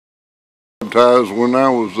baptized when I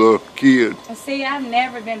was a kid. See, I've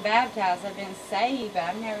never been baptized. I've been saved, but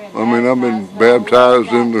I've never been baptized.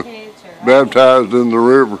 I mean, I've been baptized in the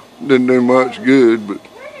river. Didn't do much good, but.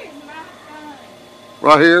 Where is my phone?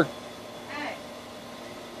 Right here. Hey.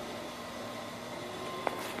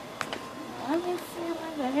 Let me see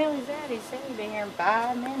where the hell he's at. He said he'd be here in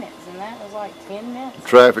 5 minutes, and that was like 10 minutes.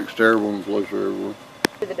 Traffic's terrible in the place everywhere.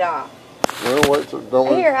 To the dock. Well, wait till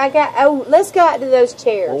don't. Here, let's go out to those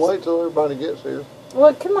chairs. Well, wait till everybody gets here.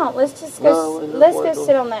 Well, come on, let's just go. Let's go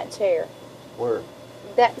sit on that chair. Where?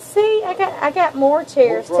 See, I got more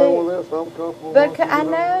chairs What's wrong too. with this? I'm comfortable. But I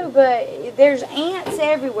know, but there's ants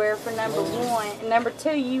everywhere for number one. And number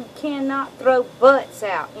two, you cannot throw butts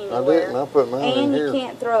out anywhere. I didn't. I put mine in here. And you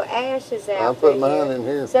can't throw ashes out. I put mine in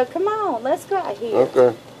here. So come on, let's go out here.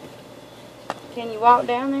 Okay. Can you walk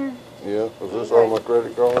down there? Yeah. Is this on my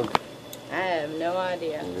credit card? I have no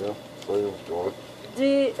idea. Yeah. Sales card.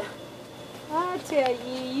 Dude, I tell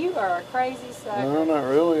you, you are a crazy sucker. No, not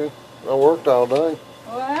really. I worked all day.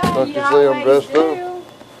 Well, Don't you you see I'm always dressed do. up?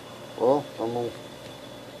 Well, I'm gonna.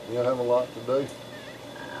 You have a lot to do.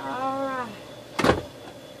 All right.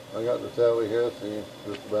 I got to tally Hessie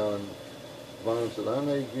just about, and Vaughn said, "I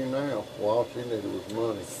need you now." Well, all she needed was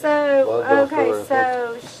money. So, okay,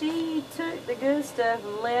 so she took the good stuff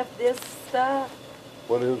and left this stuff.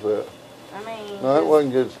 What is that? I mean, No, that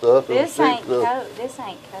wasn't good stuff. This ain't Coke. This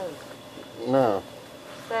ain't Coke. No.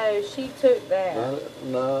 So she took that.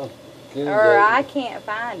 No. Or I can't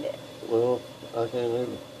find it. Well, I can't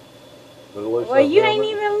either. But at least well, you ain't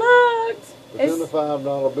even looked. It's in the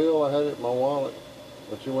 $5 bill. I had it in my wallet.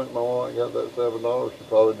 When she went in my wallet and got that $7, she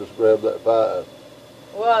probably just grabbed that 5.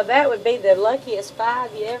 Well, that would be the luckiest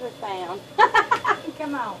 5 you ever found.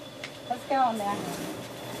 Come on. Let's go on down here.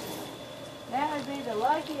 That would be the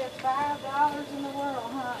luckiest $5 in the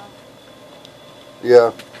world, huh?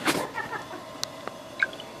 Yeah.